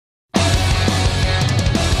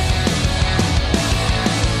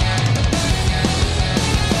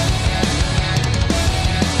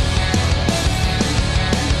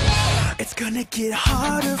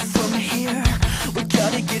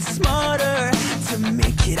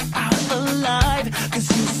make it out alive. Cause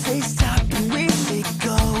you say stop and we say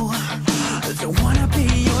go. Don't wanna be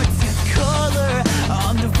your death caller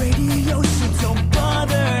on the radio, so don't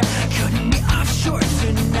bother cutting me off short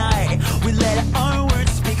tonight. We let our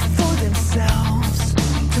words speak for themselves.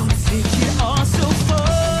 Don't take it all so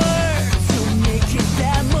far. Don't make it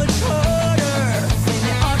that much harder than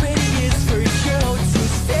it already is for you to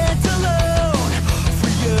stand alone.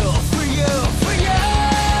 For you, for you, for you.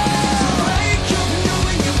 Wake up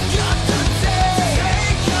knowing you've got the day.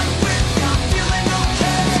 Take on without feeling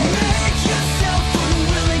okay. Make yourself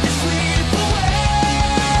unwilling to sleep away.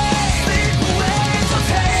 Sleep away. So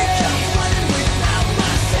take up running without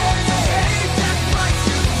my say. Take that price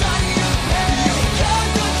you thought you paid. You got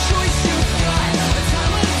no choice, you got the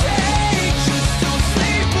time of day. Just don't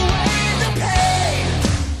sleep away the pain.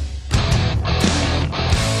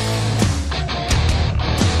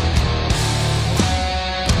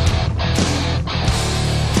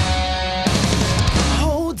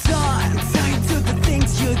 Hold on tight to the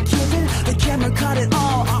things you're giving. The camera caught it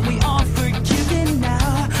all. Aren't we all forgiven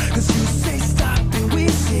now? Cause you say stop and we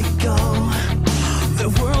say go. The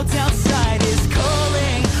world outside is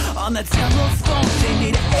calling on the telephone. They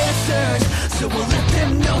need answers, so we'll let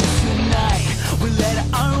them know tonight. We let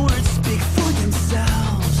our words speak for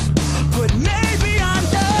themselves. But maybe I'm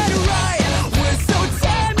not right. We're so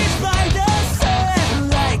damaged by the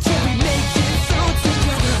sunlight. Can we make it through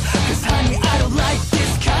together? Cause honey, I don't like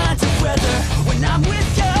this kind of weather when I'm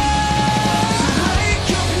with you. Wake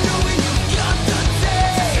up knowing you've got the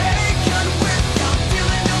day. Take on without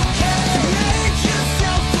feeling okay. Make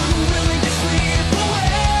yourself unwilling to sleep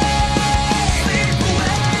away. Sleep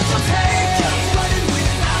away. So take up running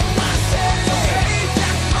without my say. Take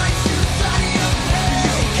that price you thought you paid.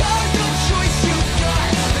 You got no choice, you got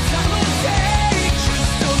the time of day.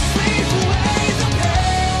 Just don't sleep away the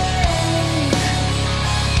pain.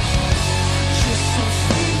 Just don't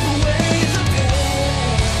sleep away the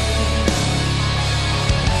pain.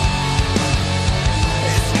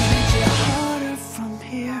 It's gonna get harder from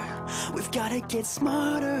here. We've gotta get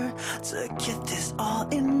smarter to get this all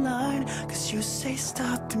in line. Cause you say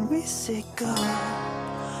stop and we say go.